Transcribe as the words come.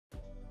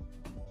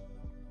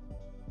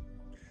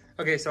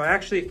Okay, so I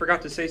actually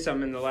forgot to say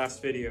something in the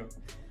last video.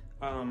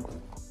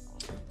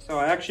 So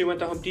I actually went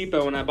to Home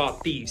Depot and I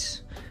bought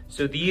these.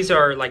 So these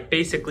are like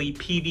basically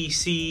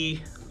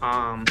PVC,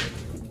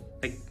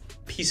 like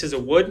pieces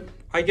of wood,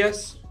 I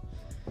guess.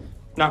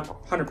 Not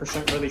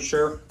 100% really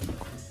sure.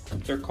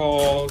 They're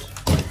called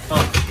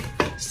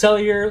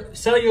cellular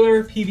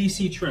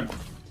PVC trim.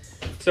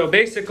 So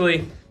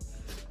basically,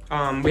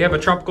 we have a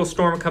tropical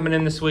storm coming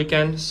in this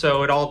weekend.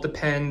 So it all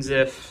depends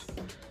if,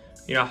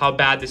 you know, how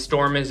bad the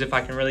storm is, if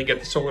I can really get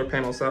the solar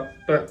panels up.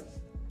 But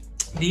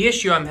the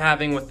issue I'm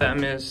having with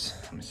them is,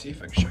 let me see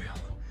if I can show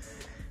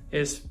you,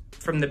 is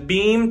from the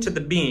beam to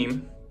the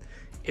beam,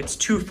 it's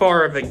too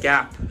far of a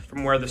gap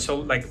from where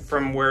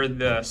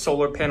the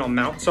solar panel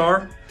mounts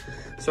are.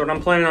 So what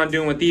I'm planning on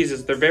doing with these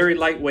is they're very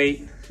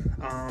lightweight,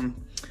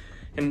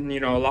 and you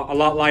know, a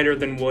lot lighter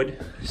than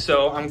wood.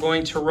 So I'm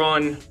going to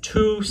run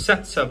 2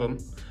 sets of them,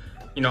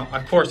 you know,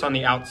 of course on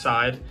the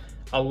outside,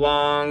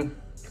 along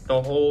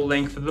the whole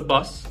length of the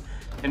bus.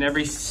 And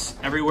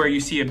everywhere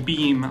you see a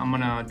beam, I'm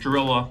gonna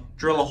drill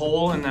a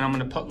hole, and then I'm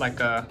gonna put like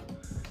a,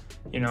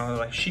 you know,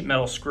 like sheet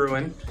metal screw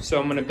in. So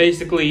I'm gonna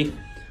basically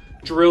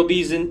drill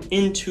these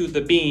into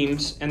the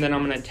beams, and then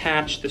I'm gonna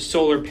attach the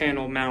solar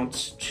panel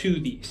mounts to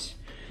these.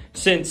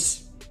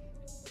 Since,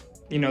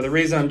 you know, the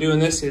reason I'm doing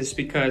this is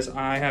because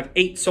I have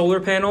 8 solar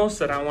panels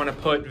that I wanna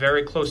put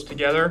very close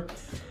together,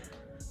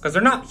 because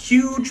they're not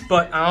huge,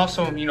 but I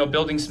also am, you know,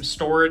 building some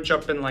storage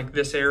up in like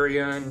this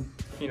area and,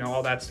 you know,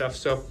 all that stuff.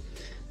 So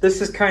this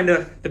is kind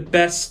of the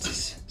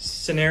best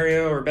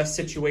scenario or best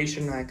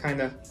situation I kind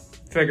of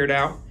figured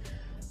out.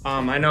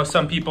 I know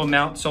some people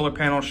mount solar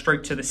panels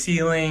straight to the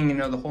ceiling, you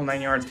know, the whole 9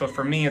 yards, but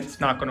for me,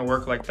 it's not gonna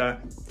work like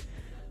that.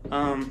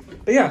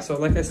 But yeah, so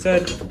like I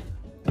said,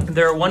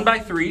 they're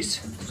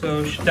 1x3s,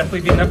 so should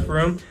definitely be enough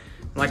room.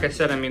 Like I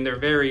said, I mean, they're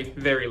very,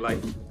 very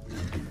light.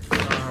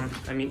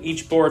 I mean,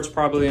 each board's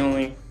probably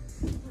only,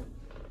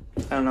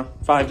 I don't know,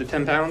 5 to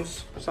 10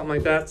 pounds, something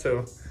like that.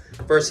 So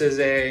versus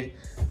a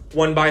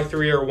 1x3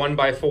 or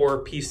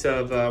 1x4 piece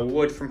of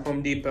wood from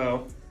Home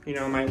Depot, you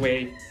know, might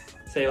weigh,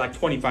 say, like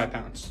 25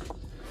 pounds.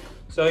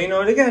 So, you know,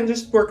 and again,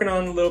 just working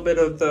on a little bit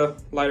of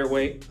the lighter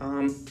weight.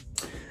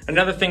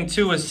 Another thing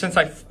too is, since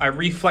I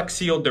reflex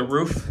sealed the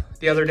roof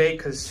the other day,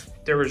 because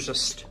there was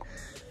just,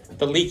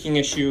 the leaking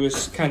issue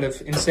is kind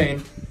of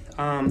insane.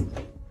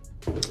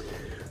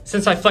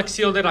 Since I flex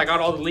sealed it, I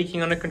got all the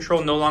leaking under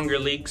control, no longer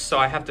leaks, so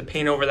I have to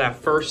paint over that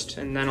first,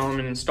 and then I'm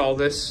gonna install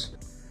this.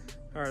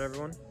 All right,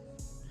 everyone.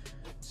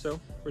 So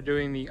we're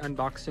doing the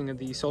unboxing of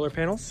the solar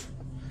panels.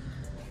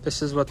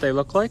 This is what they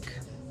look like.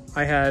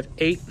 I have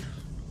 8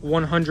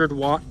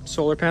 100-watt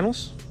solar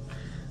panels.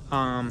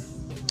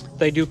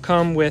 They do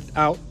come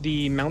without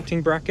the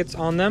mounting brackets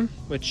on them,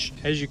 which,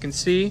 as you can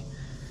see,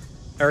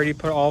 I already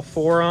put all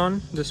 4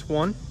 on this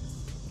one.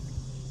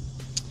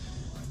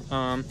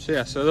 So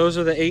yeah, so those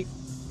are the 8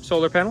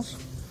 solar panels.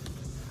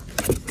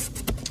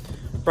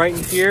 Right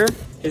in here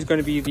is going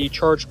to be the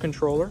charge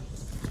controller.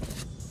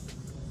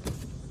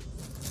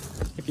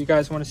 If you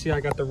guys want to see, I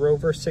got the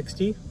Rover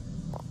 60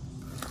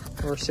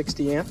 or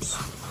 60 amps.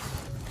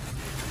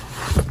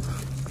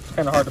 It's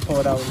kind of hard to pull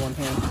it out with one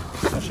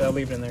hand. Actually, I'll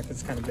leave it in there because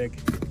it's kind of big.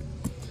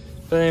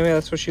 But anyway,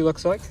 that's what she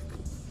looks like.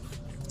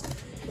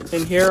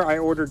 In here, I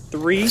ordered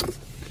 3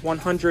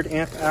 100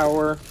 amp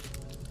hour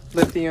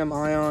lithium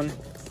ion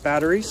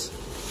batteries.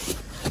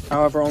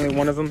 However, only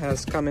one of them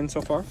has come in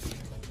so far.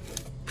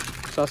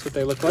 So that's what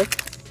they look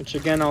like, which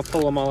again, I'll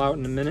pull them all out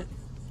in a minute.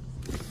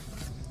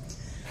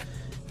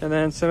 And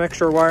then some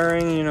extra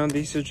wiring, you know,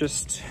 these are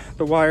just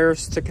the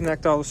wires to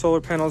connect all the solar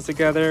panels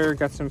together.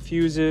 Got some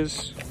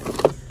fuses.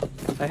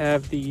 I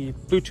have the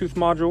Bluetooth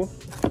module.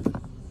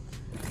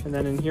 And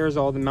then in here is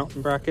all the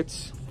mounting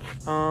brackets.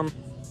 And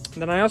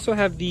then I also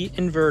have the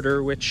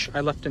inverter, which I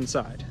left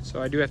inside.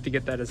 So I do have to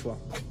get that as well.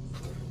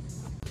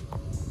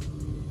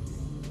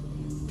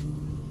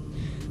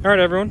 All right,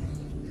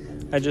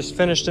 everyone. I just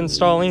finished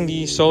installing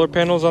the solar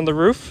panels on the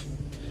roof.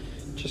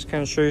 Just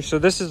kind of show you. So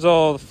this is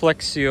all the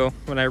flex seal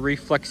when I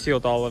reflex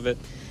sealed all of it.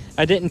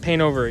 I didn't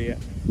paint over it yet.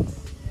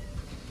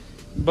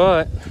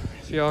 But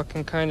if y'all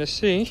can kind of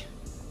see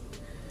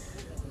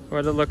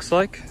what it looks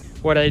like.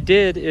 What I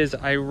did is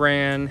I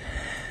ran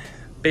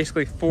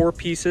basically 4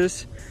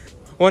 pieces,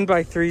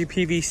 1x3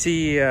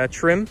 PVC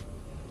trim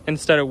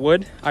instead of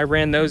wood. I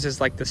ran those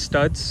as like the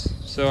studs.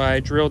 So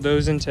I drilled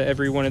those into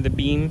every one of the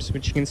beams,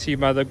 which you can see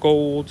by the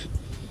gold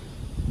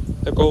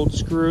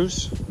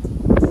screws.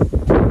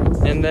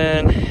 And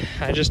then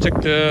I just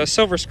took the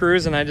silver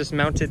screws and I just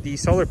mounted the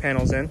solar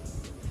panels in.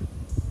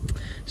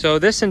 So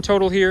this in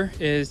total here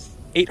is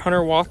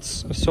 800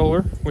 watts of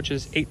solar, which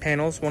is 8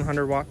 panels,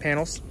 100-watt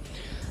panels.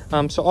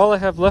 So all I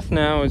have left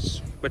now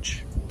is,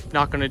 which I'm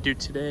not gonna do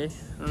today.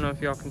 I don't know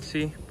if y'all can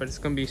see, but it's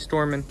gonna be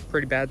storming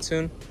pretty bad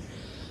soon.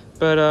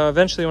 But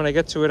eventually when I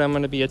get to it, I'm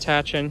gonna be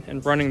attaching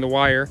and running the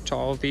wire to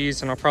all of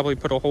these, and I'll probably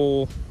put a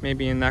hole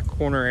maybe in that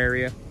corner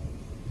area.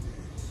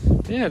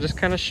 Yeah, just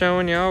kind of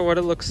showing y'all what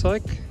it looks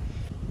like.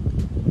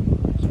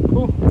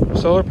 Cool,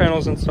 solar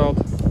panels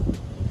installed.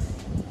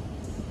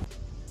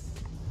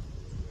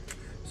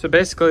 So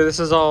basically this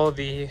is all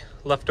the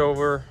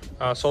leftover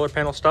solar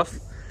panel stuff.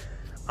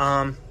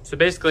 So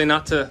basically,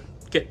 not to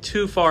get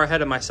too far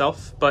ahead of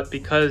myself, but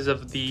because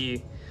of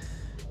the,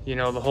 you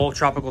know, the whole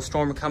tropical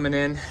storm coming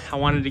in, I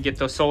wanted to get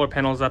those solar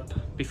panels up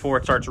before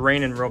it starts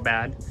raining real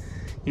bad.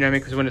 You know what I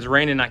mean? Because when it's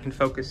raining, I can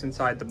focus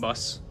inside the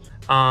bus.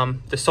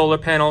 The solar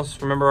panels,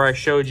 remember I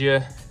showed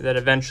you that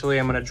eventually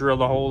I'm gonna drill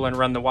the hole and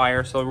run the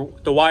wire. So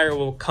the wire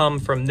will come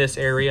from this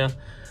area.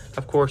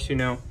 Of course, you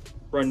know,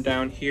 run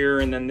down here,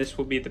 and then this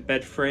will be the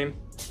bed frame,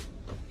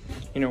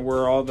 you know,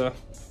 where all the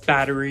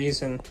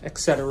batteries and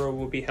etc.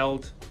 will be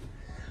held.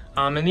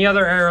 And the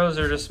other arrows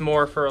are just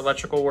more for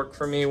electrical work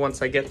for me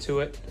once I get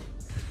to it.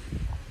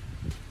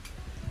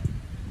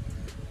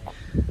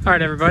 All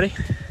right, everybody.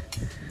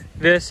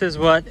 This is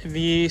what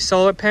the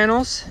solar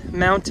panels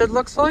mounted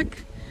looks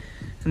like.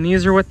 And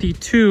these are what the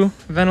 2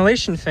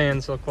 ventilation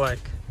fans look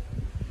like.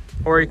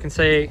 Or you can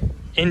say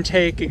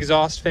intake,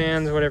 exhaust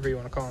fans, whatever you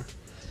want to call them.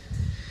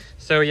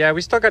 So yeah,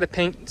 we still got to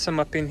paint some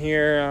up in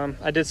here.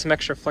 I did some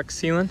extra flex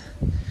sealing.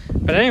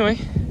 But anyway,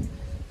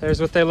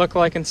 there's what they look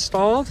like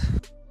installed.